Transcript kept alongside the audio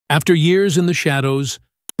After years in the shadows,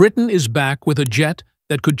 Britain is back with a jet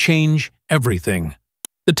that could change everything.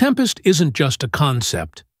 The Tempest isn't just a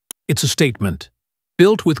concept, it's a statement.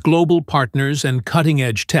 Built with global partners and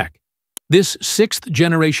cutting-edge tech, this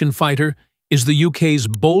sixth-generation fighter is the UK's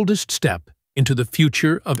boldest step into the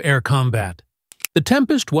future of air combat. The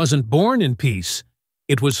Tempest wasn't born in peace,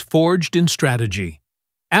 it was forged in strategy.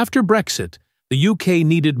 After Brexit, the UK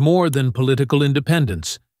needed more than political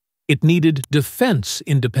independence. It needed defense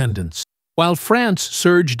independence. While France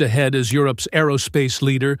surged ahead as Europe's aerospace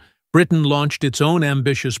leader, Britain launched its own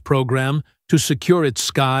ambitious program to secure its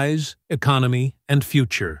skies, economy, and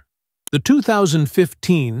future. The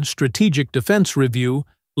 2015 Strategic Defence Review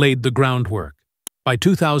laid the groundwork. By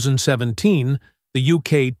 2017, the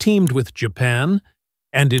UK teamed with Japan,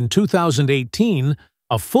 and in 2018,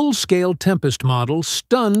 a full-scale Tempest model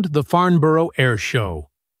stunned the Farnborough Air Show.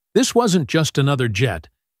 This wasn't just another jet,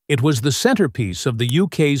 it was the centerpiece of the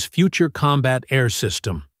UK's future combat air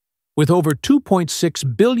system. With over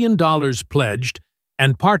 $2.6 billion pledged,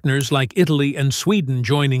 and partners like Italy and Sweden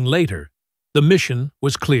joining later, the mission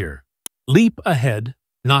was clear. Leap ahead,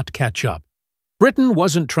 not catch up. Britain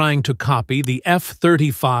wasn't trying to copy the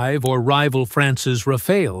F-35 or rival France's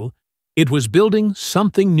Rafale. It was building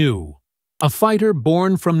something new. A fighter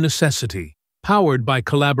born from necessity, powered by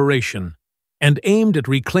collaboration, and aimed at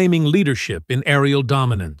reclaiming leadership in aerial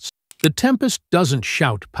dominance. The Tempest doesn't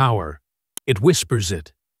shout power, it whispers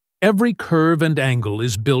it. Every curve and angle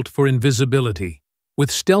is built for invisibility.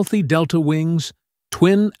 With stealthy delta wings,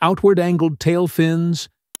 twin outward-angled tail fins,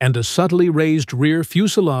 and a subtly raised rear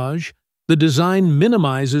fuselage, the design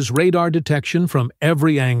minimizes radar detection from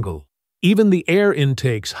every angle. Even the air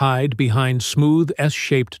intakes hide behind smooth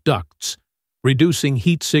S-shaped ducts, reducing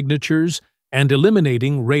heat signatures and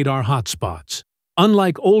eliminating radar hotspots.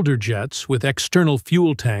 Unlike older jets with external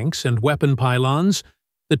fuel tanks and weapon pylons,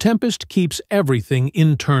 the Tempest keeps everything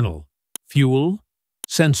internal: fuel,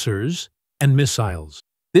 sensors, and missiles.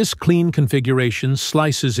 This clean configuration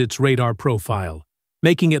slices its radar profile,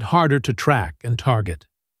 making it harder to track and target.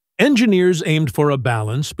 Engineers aimed for a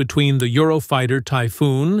balance between the Eurofighter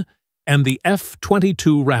Typhoon and the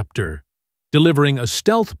F-22 Raptor, delivering a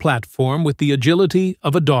stealth platform with the agility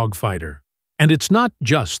of a dogfighter. And it's not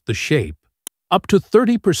just the shape. Up to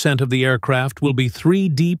 30% of the aircraft will be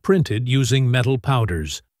 3D printed using metal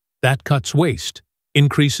powders. That cuts waste,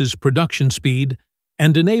 increases production speed,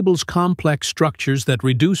 and enables complex structures that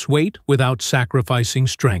reduce weight without sacrificing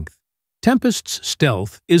strength. Tempest's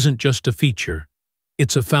stealth isn't just a feature.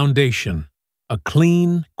 It's a foundation. A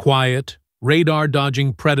clean, quiet,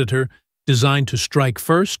 radar-dodging predator designed to strike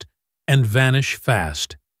first and vanish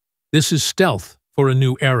fast. This is stealth for a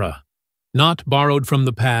new era. Not borrowed from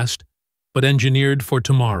the past, but engineered for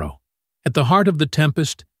tomorrow. At the heart of the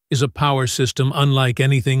Tempest is a power system unlike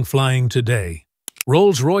anything flying today.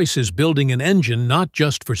 Rolls-Royce is building an engine not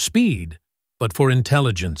just for speed, but for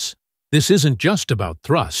intelligence. This isn't just about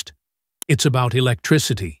thrust. It's about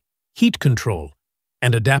electricity, heat control,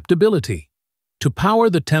 and adaptability. To power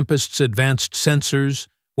the Tempest's advanced sensors,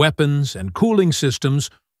 weapons, and cooling systems,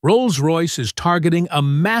 Rolls-Royce is targeting a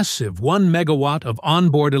massive 1 megawatt of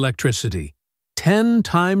onboard electricity, 10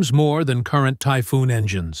 times more than current Typhoon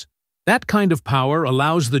engines. That kind of power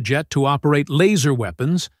allows the jet to operate laser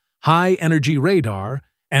weapons, high-energy radar,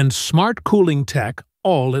 and smart cooling tech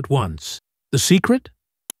all at once. The secret?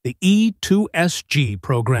 The E2SG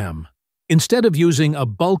program. Instead of using a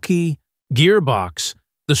bulky gearbox,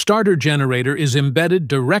 the starter generator is embedded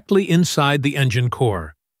directly inside the engine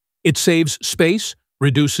core. It saves space,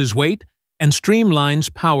 reduces weight, and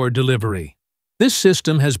streamlines power delivery. This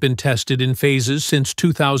system has been tested in phases since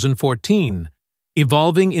 2014,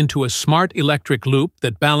 evolving into a smart electric loop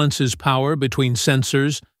that balances power between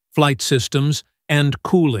sensors, flight systems, and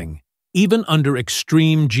cooling, even under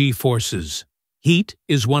extreme G-forces. Heat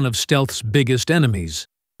is one of stealth's biggest enemies.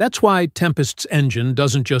 That's why Tempest's engine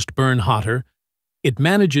doesn't just burn hotter, it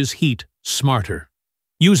manages heat smarter.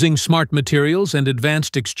 Using smart materials and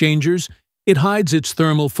advanced exchangers, it hides its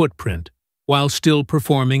thermal footprint, while still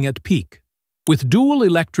performing at peak. With dual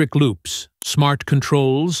electric loops, smart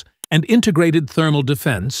controls, and integrated thermal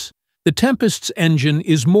defense, the Tempest's engine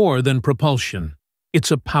is more than propulsion. It's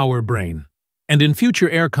a power brain. And in future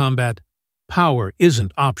air combat, power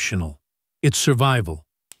isn't optional. It's survival.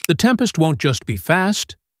 The Tempest won't just be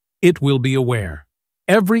fast, it will be aware.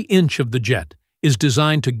 Every inch of the jet is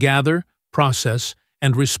designed to gather, process,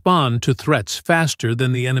 and respond to threats faster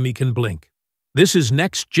than the enemy can blink. This is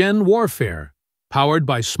next-gen warfare, powered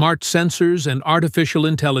by smart sensors and artificial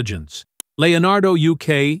intelligence. Leonardo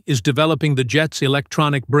UK is developing the jet's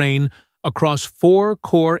electronic brain across 4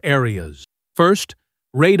 core areas. First,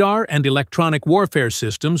 radar and electronic warfare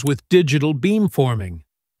systems with digital beamforming,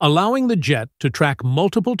 allowing the jet to track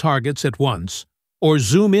multiple targets at once or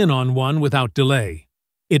zoom in on one without delay.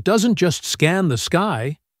 It doesn't just scan the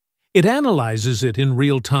sky, it analyzes it in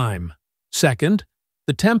real time. Second,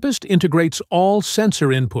 the Tempest integrates all sensor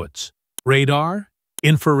inputs: radar,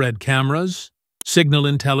 infrared cameras, signal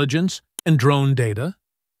intelligence, and drone data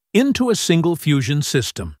into a single fusion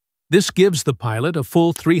system. This gives the pilot a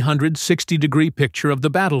full 360-degree picture of the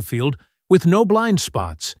battlefield with no blind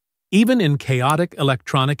spots, even in chaotic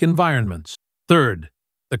electronic environments. Third,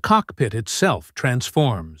 the cockpit itself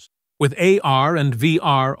transforms. With AR and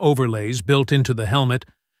VR overlays built into the helmet,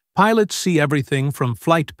 pilots see everything from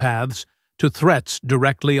flight paths to threats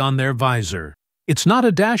directly on their visor. It's not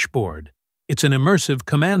a dashboard, it's an immersive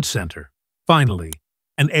command center. Finally,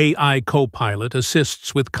 an AI co-pilot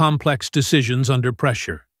assists with complex decisions under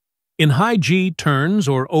pressure. In high-G turns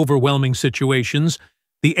or overwhelming situations,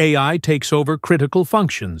 the AI takes over critical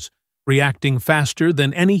functions, reacting faster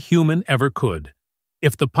than any human ever could.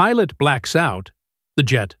 If the pilot blacks out, the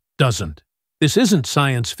jet doesn't. This isn't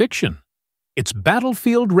science fiction. It's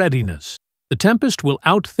battlefield readiness. The Tempest will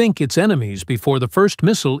outthink its enemies before the first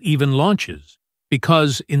missile even launches,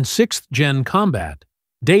 because in 6th-gen combat,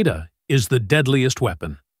 data is the deadliest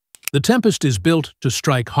weapon. The Tempest is built to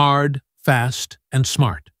strike hard, fast, and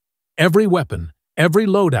smart. Every weapon, every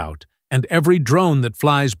loadout, and every drone that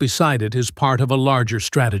flies beside it is part of a larger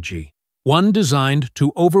strategy, one designed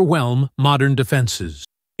to overwhelm modern defenses.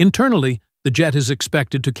 Internally, the jet is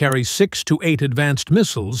expected to carry 6 to 8 advanced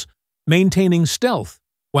missiles, maintaining stealth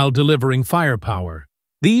while delivering firepower.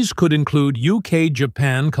 These could include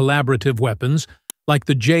UK-Japan collaborative weapons like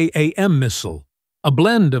the JAM missile, a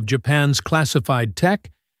blend of Japan's classified tech,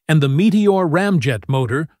 and the Meteor ramjet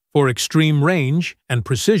motor for extreme range and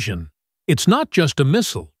precision. It's not just a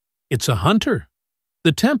missile, it's a hunter.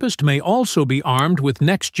 The Tempest may also be armed with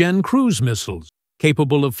next-gen cruise missiles,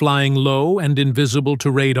 capable of flying low and invisible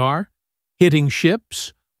to radar, hitting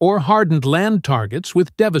ships, or hardened land targets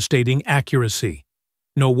with devastating accuracy.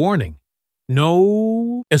 No warning,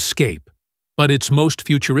 no escape. But its most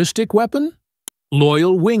futuristic weapon?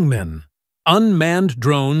 Loyal wingmen, unmanned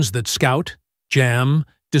drones that scout, jam,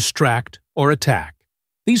 distract, or attack.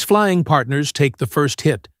 These flying partners take the first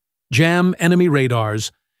hit, jam enemy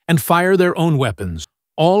radars, and fire their own weapons,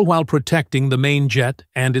 all while protecting the main jet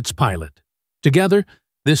and its pilot. Together,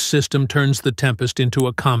 this system turns the Tempest into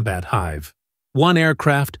a combat hive. One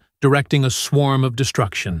aircraft directing a swarm of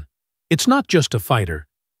destruction. It's not just a fighter.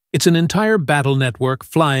 It's an entire battle network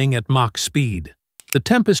flying at Mach speed. The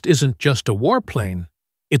Tempest isn't just a warplane.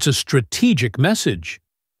 It's a strategic message.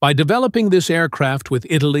 By developing this aircraft with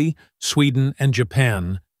Italy, Sweden, and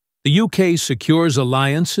Japan, the UK secures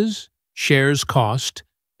alliances, shares cost,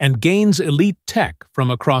 and gains elite tech from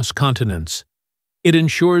across continents. It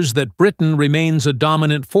ensures that Britain remains a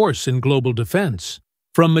dominant force in global defense.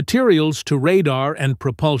 From materials to radar and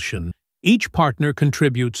propulsion, each partner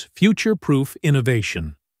contributes future-proof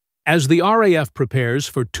innovation. As the RAF prepares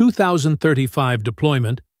for 2035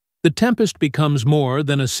 deployment, the Tempest becomes more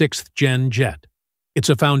than a 6th-gen jet. It's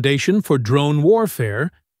a foundation for drone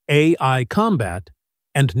warfare, AI combat,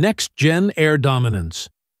 and next-gen air dominance.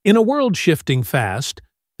 In a world shifting fast,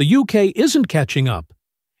 the UK isn't catching up.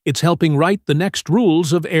 It's helping write the next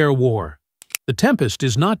rules of air war. The Tempest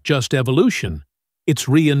is not just evolution, it's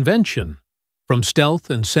reinvention. From stealth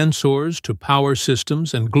and sensors to power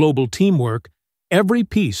systems and global teamwork, every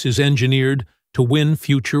piece is engineered to win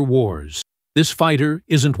future wars. This fighter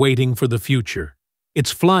isn't waiting for the future.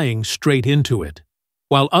 It's flying straight into it.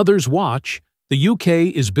 While others watch, the UK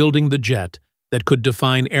is building the jet that could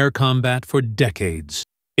define air combat for decades.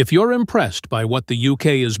 If you're impressed by what the UK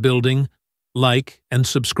is building, like and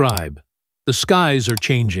subscribe. The skies are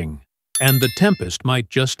changing, and the Tempest might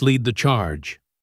just lead the charge.